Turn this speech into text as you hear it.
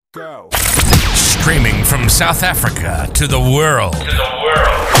Go. Streaming from South Africa to the world.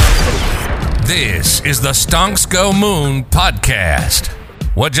 This is the Stonks Go Moon podcast.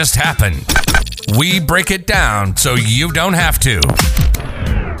 What just happened? We break it down so you don't have to.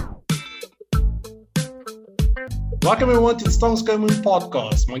 Welcome everyone to the Stonks Go Moon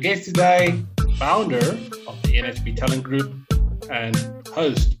podcast. My guest today, founder of the NHB Talent Group and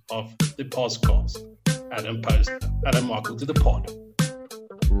host of the podcast, Adam Post. Adam, welcome to the pod.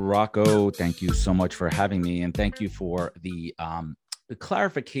 Rocco, thank you so much for having me, and thank you for the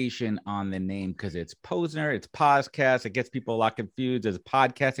clarification on the name, because it's Posner, it's podcast. It gets people a lot confused as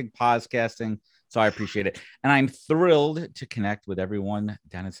podcasting. So I appreciate it, and I'm thrilled to connect with everyone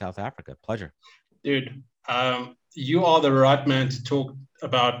down in South Africa. Pleasure, dude. You are the right man to talk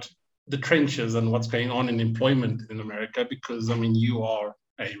about the trenches and what's going on in employment in America, because you are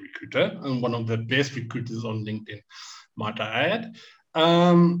a recruiter and one of the best recruiters on LinkedIn, might I add.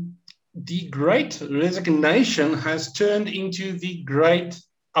 The Great Resignation has turned into the Great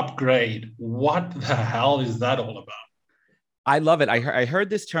Upgrade. What the hell is that all about? I love it. I heard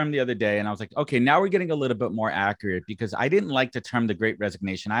this term the other day, and I was like, okay, now we're getting a little bit more accurate, because I didn't like the term the Great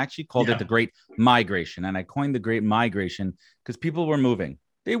Resignation. I actually called it the Great Migration, and I coined the Great Migration because people were moving.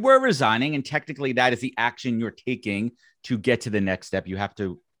 They were resigning, and technically that is the action you're taking to get to the next step. You have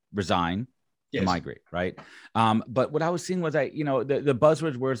to resign. To migrate, right? But what I was seeing was the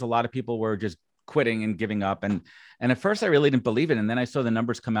buzzwords words, a lot of people were just quitting and giving up. And at first I really didn't believe it. And then I saw the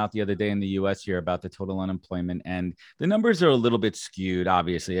numbers come out the other day in the US here about the total unemployment. And the numbers are a little bit skewed,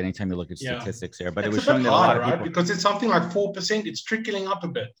 obviously, anytime you look at statistics there. But it was showing that a lot of people, because it's something like 4%, it's trickling up a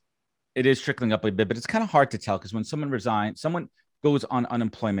bit. It is trickling up a bit, but it's kind of hard to tell, because when someone resigns, someone goes on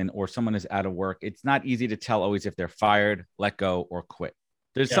unemployment, or someone is out of work, it's not easy to tell always if they're fired, let go, or quit.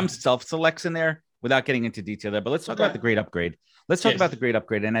 There's some self-selects in there without getting into detail there, but let's talk about the Great Upgrade. Let's talk about the Great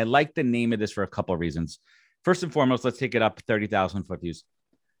Upgrade. And I like the name of this for a couple of reasons. First and foremost, let's take it up 30,000 foot views.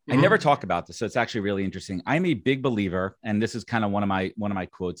 I never talk about this, so it's actually really interesting. I'm a big believer, and this is kind of one of my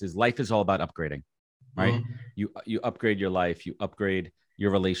quotes, is life is all about upgrading, right? You upgrade your life, you upgrade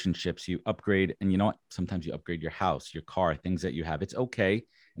your relationships, you upgrade, and you know what? Sometimes you upgrade your house, your car, things that you have. It's okay.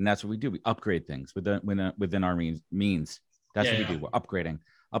 And that's what we do. We upgrade things within our means. That's what we do. We're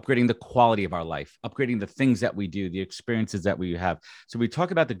upgrading the quality of our life, upgrading the things that we do, the experiences that we have. So we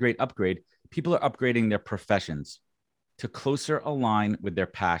talk about the Great Upgrade. People are upgrading their professions to closer align with their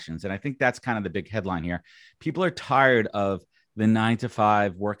passions. And I think that's kind of the big headline here. People are tired of the 9 to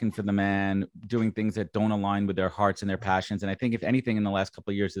 5, working for the man, doing things that don't align with their hearts and their passions. And I think if anything, in the last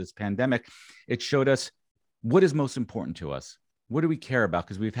couple of years of this pandemic, it showed us what is most important to us. What do we care about?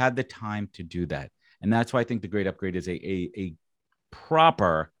 Because we've had the time to do that. And that's why I think the Great Upgrade is a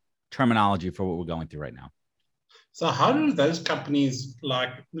proper terminology for what we're going through right now. So how do those companies, like,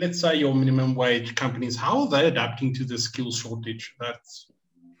 let's say your minimum wage companies, how are they adapting to the skill shortage? That's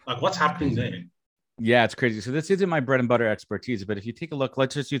like, what's happening there? Yeah, it's crazy. So this isn't my bread and butter expertise, but if you take a look,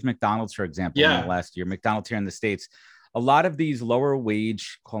 let's just use McDonald's, for example. In the last year, McDonald's here in the States, a lot of these lower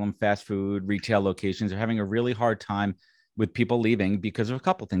wage, call them fast food retail locations, are having a really hard time with people leaving because of a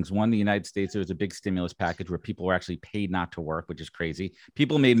couple of things. One, the United States, there was a big stimulus package where people were actually paid not to work, which is crazy.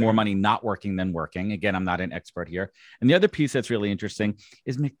 People made more money not working than working. Again, I'm not an expert here. And the other piece that's really interesting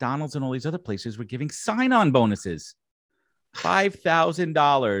is McDonald's and all these other places were giving sign-on bonuses.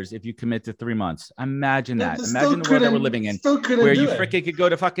 $5,000 if you commit to 3 months. Imagine that. Imagine the world that we're living in, where you freaking could go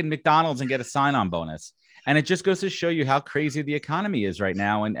to fucking McDonald's and get a sign-on bonus. And it just goes to show you how crazy the economy is right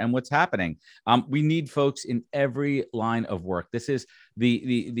now and what's happening. We need folks in every line of work. This is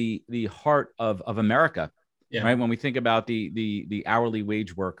the heart of America, right? When we think about the hourly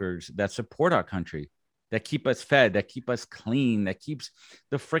wage workers that support our country, that keep us fed, that keep us clean, that keeps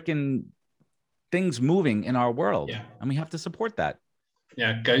the freaking things moving in our world. And we have to support that.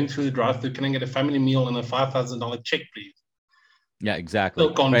 Yeah, going through the drive-thru, can I get a family meal and a $5,000 check, please? Yeah, exactly.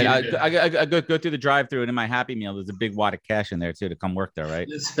 Right. I go through the drive-thru, and in my Happy Meal, there's a big wad of cash in there too to come work there, right?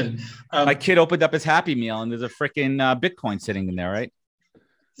 Listen, my kid opened up his Happy Meal, and there's a freaking Bitcoin sitting in there, right?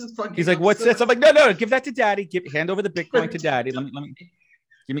 He's like, "What's this?" I'm like, "No, give that to Daddy. Hand over the Bitcoin to Daddy. Let me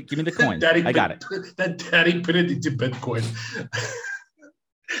give me the coin. I got it." That Daddy put it into Bitcoin.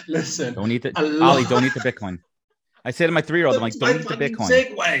 Listen, don't eat it, Ollie. Don't eat the Bitcoin. I say to my 3-year-old, I'm like, "Don't eat the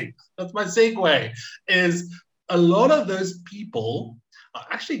Bitcoin." That's my segue. Is a lot of those people are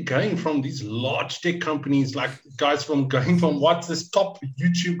actually going from these large tech companies, like guys going from what's this top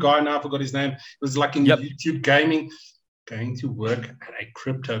YouTube guy now? I forgot his name. It was like in YouTube gaming, going to work at a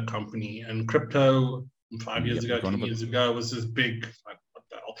crypto company. And crypto 5 years ago, 10 years ago was this big, like, what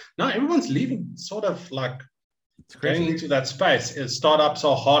the hell? Now everyone's leaving sort of like It's crazy. Going into that space. Startups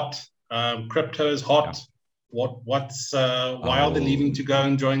are hot. Crypto is hot. Yeah. Why are they leaving to go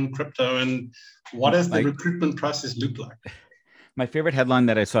and join crypto? And what does the recruitment process look like? My favorite headline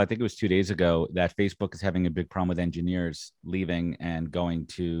that I saw, I think it was 2 days ago, that Facebook is having a big problem with engineers leaving and going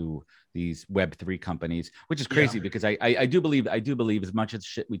to these Web3 companies, which is crazy because I do believe as much as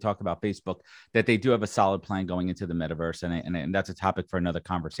shit we talk about Facebook, that they do have a solid plan going into the metaverse. And that's a topic for another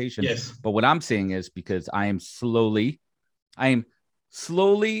conversation. Yes. But what I'm saying is, because I am slowly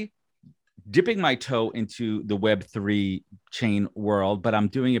dipping my toe into the Web3 chain world, but I'm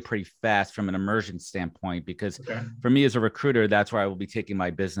doing it pretty fast from an immersion standpoint, because for me as a recruiter, that's where I will be taking my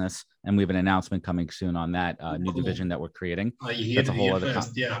business. And we have an announcement coming soon on that new division that we're creating. That's a whole other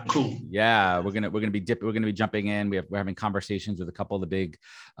cool. Yeah, we're gonna be jumping in. We're having conversations with a couple of the big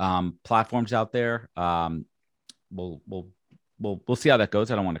platforms out there. We'll see how that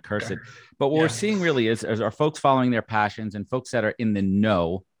goes. I don't want to curse it, but what we're seeing really is are folks following their passions, and folks that are in the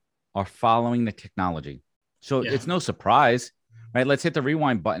know are following the technology. So it's no surprise, right? Let's hit the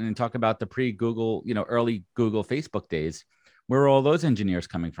rewind button and talk about the pre-Google, early Google, Facebook days. Where are all those engineers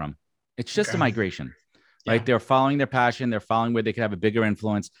coming from? It's just a migration, right? They're following their passion. They're following where they could have a bigger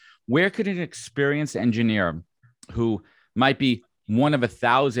influence. Where could an experienced engineer who might be one of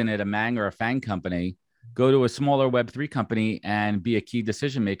 1,000 at a Mang or a Fang company go to a smaller Web3 company and be a key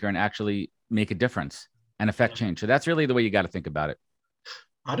decision maker and actually make a difference and affect change? So that's really the way you got to think about it.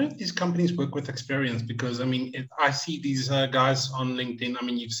 How do these companies work with experience? Because, I see these guys on LinkedIn.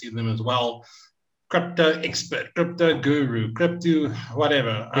 You've seen them as well. Crypto expert, crypto guru, crypto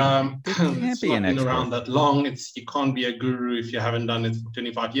whatever. They can't be an expert. Around that long. You can't be a guru if you haven't done it for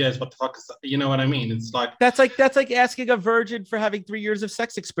 25 years. What the fuck is that? You know what I mean? It's like... That's like asking a virgin for having 3 years of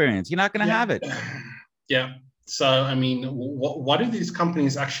sex experience. You're not going to have it. Yeah. So, what do these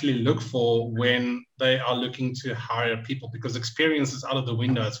companies actually look for when they are looking to hire people? Because experience is out of the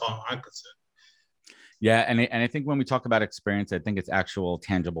window as far as I'm concerned. Yeah, and I think when we talk about experience, I think it's actual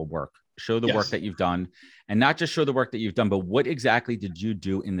tangible work. Show the work that you've done, and not just show the work that you've done, but what exactly did you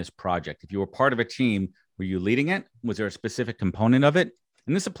do in this project? If you were part of a team, were you leading it? Was there a specific component of it?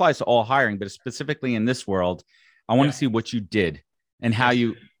 And this applies to all hiring, but specifically in this world, I want to see what you did and how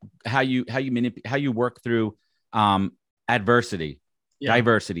you work through adversity,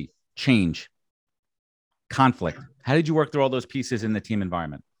 diversity, change, conflict. How did you work through all those pieces in the team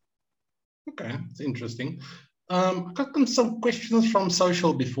environment? Okay, it's interesting. I've got some questions from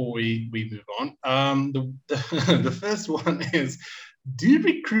social before we move on. The first one is, do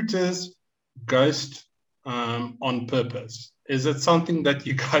recruiters ghost on purpose? Is it something that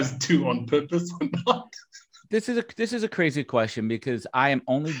you guys do on purpose or not? This is a crazy question, because I am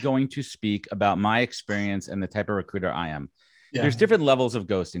only going to speak about my experience and the type of recruiter I am. Yeah. There's different levels of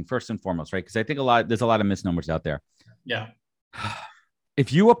ghosting, first and foremost, right? Because I think there's a lot of misnomers out there. Yeah.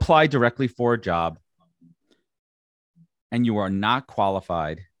 If you apply directly for a job and you are not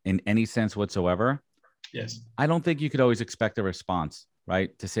qualified in any sense whatsoever, yes, I don't think you could always expect a response,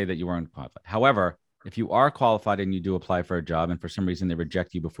 right, to say that you weren't qualified. However, if you are qualified and you do apply for a job and for some reason they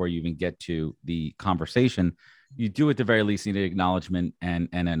reject you before you even get to the conversation, you do at the very least need an acknowledgement and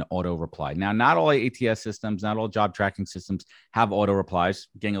an auto reply. Now, not all ATS systems, not all job tracking systems have auto replies.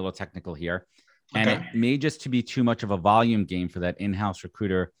 Getting a little technical here. And it may just to be too much of a volume game for that in-house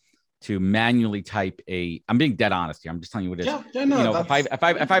recruiter to manually type I'm being dead honest here. I'm just telling you what it is. If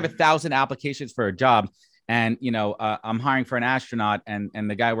I have 1,000 applications for a job, and I'm hiring for an astronaut, and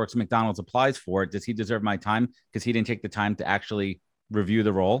the guy works at McDonald's applies for it, does he deserve my time because he didn't take the time to actually review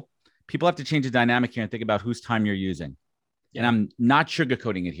the role? People have to change the dynamic here and think about whose time you're using. Yeah. And I'm not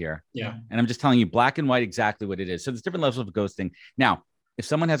sugarcoating it here. Yeah. And I'm just telling you black and white exactly what it is. So there's different levels of ghosting. Now, if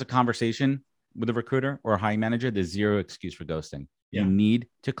someone has a conversation with a recruiter or a hiring manager, there's zero excuse for ghosting. Yeah. You need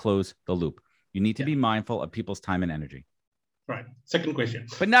to close the loop. You need to be mindful of people's time and energy. Right. Second question.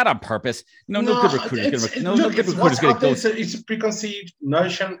 But not on purpose. No good recruiter is going to ghost. It's a preconceived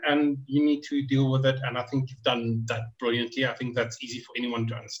notion, and you need to deal with it. And I think you've done that brilliantly. I think that's easy for anyone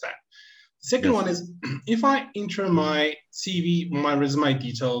to understand. The second one is, if I enter my CV, my resume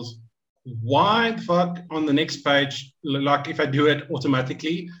details, why the fuck on the next page, like if I do it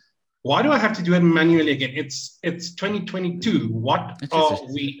automatically, why do I have to do it manually again? It's 2022. What are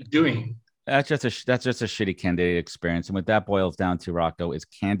we doing? That's just a shitty candidate experience. And what that boils down to, Rocco, is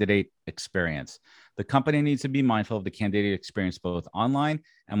candidate experience. The company needs to be mindful of the candidate experience, both online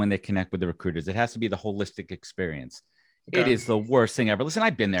and when they connect with the recruiters. It has to be the holistic experience. Okay. It is the worst thing ever. Listen,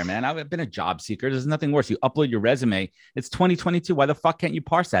 I've been there, man. I've been a job seeker. There's nothing worse. You upload your resume. It's 2022. Why the fuck can't you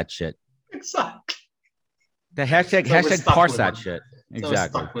parse that shit? Exactly. The hashtag parse that shit.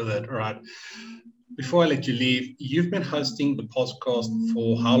 Exactly. So stuck with it, right? before I let you leave, you've been hosting the podcast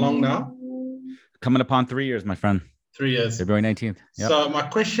for how long now? Coming upon 3 years, my friend. 3 years. February 19th. Yep. So my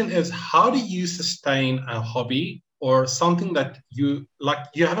question is, how do you sustain a hobby or something that you like?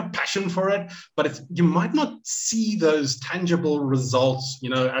 You have a passion for it, but you might not see those tangible results,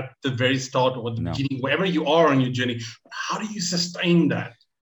 at the very start or the beginning, wherever you are on your journey. How do you sustain that,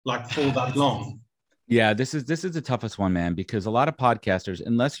 for that long? Yeah, this is the toughest one, man, because a lot of podcasters,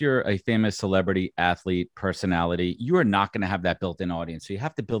 unless you're a famous celebrity, athlete, personality, you are not going to have that built-in audience. So you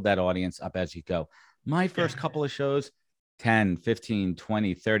have to build that audience up as you go. My first couple of shows, 10, 15,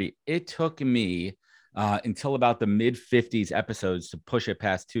 20, 30, it took me until about the mid 50s episodes to push it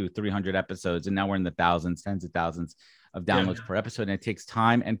past 200-300 episodes. And now we're in the thousands, tens of thousands of downloads per episode. And it takes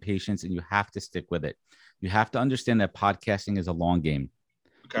time and patience, and you have to stick with it. You have to understand that podcasting is a long game.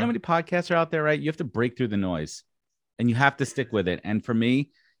 Okay. You know how many podcasts are out there, right? You have to break through the noise and you have to stick with it. And for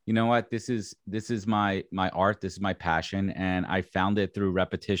me, you know what? This is my art. This is my passion. And I found it through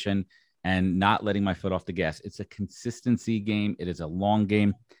repetition and not letting my foot off the gas. It's a consistency game. It is a long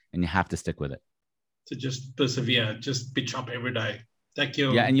game, and you have to stick with it. To just persevere, just pitch up every day. Thank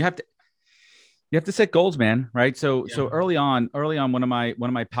you. Yeah, and you have to set goals, man. Right. So early on, one of my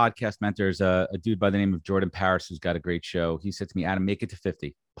podcast mentors, a dude by the name of Jordan Paris, who's got a great show. He said to me, Adam, make it to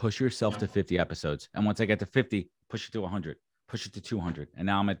 50. Push yourself to 50 episodes. And once I get to 50, push it to 100. Push it to 200. And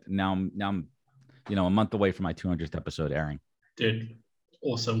now I'm a month away from my 200th episode airing. Dude.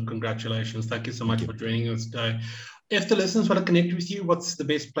 Awesome. Congratulations. Thank you so much for joining us today. If the listeners want to connect with you, what's the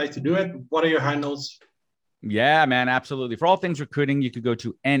best place to do it? What are your handles? Yeah, man, absolutely. For all things recruiting, you could go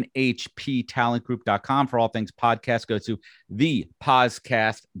to nhptalentgroup.com. For all things podcast, go to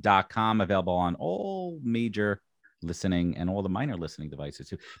thepodcast.com, available on all major listening and all the minor listening devices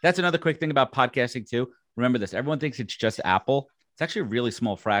too. That's another quick thing about podcasting too. Remember this, everyone thinks it's just Apple. It's actually a really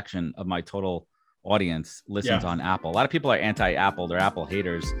small fraction of my total audience listens on Apple. A lot of people are anti-Apple. They're Apple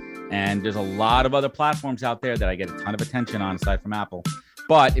haters. And there's a lot of other platforms out there that I get a ton of attention on aside from Apple.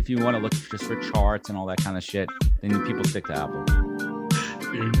 But if you want to look just for charts and all that kind of shit, then people stick to Apple.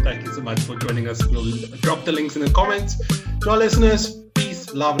 Dude, thank you so much for joining us. We'll drop the links in the comments. To our listeners,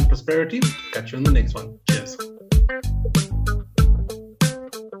 peace, love, and prosperity. Catch you in the next one. Cheers.